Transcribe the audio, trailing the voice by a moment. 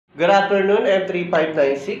Good afternoon,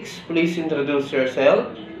 M3596. Please introduce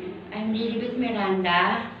yourself. I'm Lilibet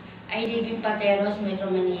Miranda. I live in Pateros, Metro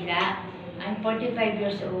Manila. I'm 45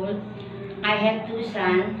 years old. I have two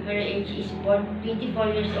sons. Her age is 24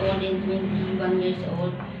 years old and 21 years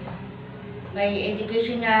old. My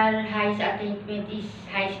educational highest attainment is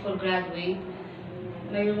high school graduate.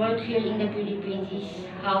 My work here in the Philippines is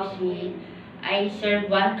housemaid. I serve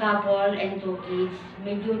one couple and two kids.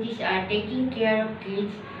 My duties are taking care of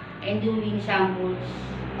kids and doing samples.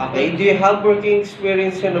 Okay, do you have working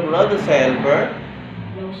experience in abroad as a helper?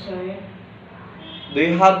 No, sir. Do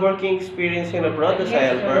you have working experience in abroad as a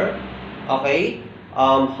Yes, helper? sir. Okay.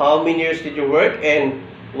 How many years did you work and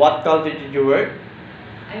what country did you work?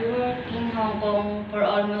 I work in Hong Kong for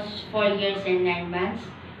almost 4 years and 9 months.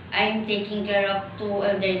 I'm taking care of two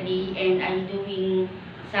elderly and I'm doing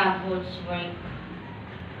samples work.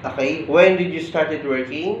 Okay, when did you started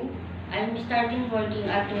working? I'm starting working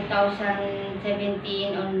at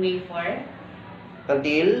 2017 on May 4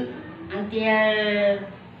 Until? until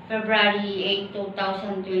February 8,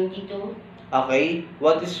 2022. Okay,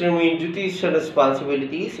 what is your main duties and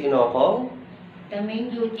responsibilities in Hong Kong? The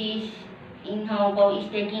main duties in Hong Kong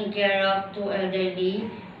is taking care of two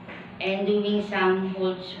elderly and doing some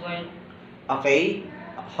holds work. Okay,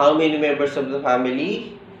 how many members of the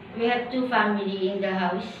family? We have two family in the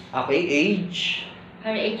house. Okay, age?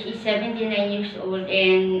 Her age is 79 years old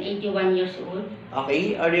and 81 years old.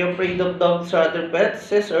 Okay, are you afraid of dogs or other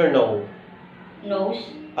pets? Yes or no? Nose?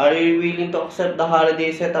 Are you willing to accept the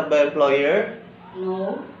holiday set up by employer?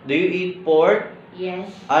 No. Do you eat pork? Yes.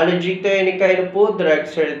 Allergic to any kind of food,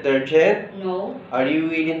 drugs or detergent? No. Are you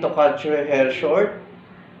willing to cut your hair short?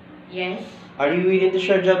 Yes. Are you willing to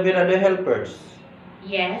share job with other helpers?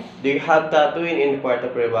 Yes. Do you have tattoo in any part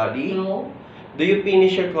of your body? No. Do you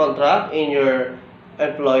finish your contract in your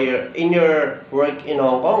employer, in your work in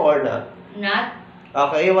Hong Kong or not? Not.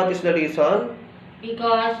 Okay, what is the reason?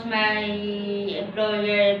 Because my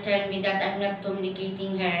employer tell me that I'm not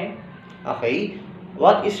communicating her. Okay,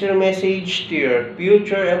 what is your message to your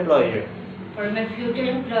future employer? For my future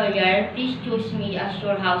employer, please choose me as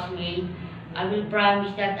your housemaid. I will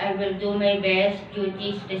promise that I will do my best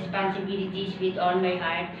duties, responsibilities with all my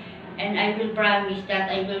heart, and I will promise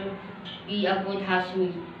that I will be a good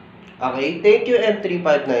housemaid. Okay, thank you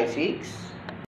M3596.